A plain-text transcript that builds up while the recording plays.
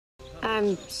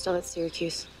I'm still at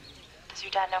Syracuse. Does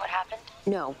your dad know what happened?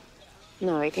 No.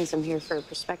 No, he thinks I'm here for a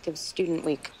prospective student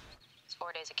week. It's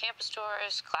 4 days of campus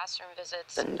tours, classroom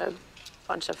visits, and a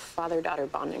bunch of father-daughter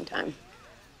bonding time.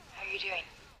 How are you doing?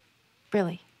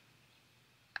 Really?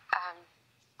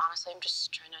 Honestly, I'm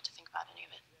just trying not to think about any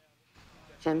of it.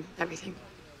 Him, everything.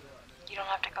 You don't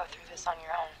have to go through this on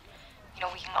your own. You know,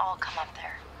 we can all come up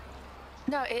there.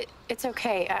 No, it's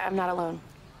okay. I'm not alone.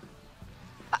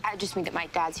 I just mean that my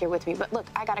dad's here with me. But look,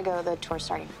 I gotta go. The tour's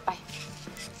starting. Bye.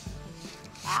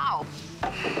 Wow.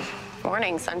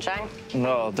 Morning, sunshine.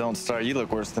 No, don't start. You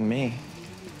look worse than me.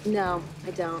 No,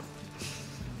 I don't.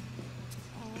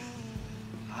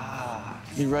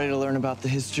 You ready to learn about the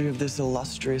history of this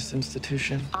illustrious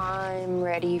institution? I'm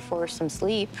ready for some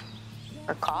sleep.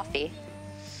 Or coffee.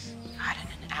 God, and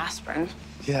an aspirin.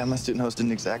 Yeah, my student host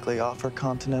didn't exactly offer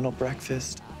continental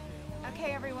breakfast.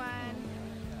 Okay, everyone.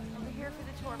 Over here for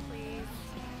the tour, please.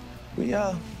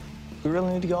 We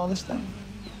really need to go on this thing?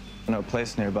 I know a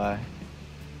place nearby.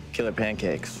 Killer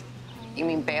pancakes. You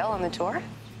mean bail on the tour?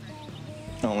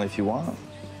 Only if you want.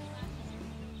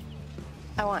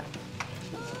 I want.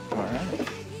 All right.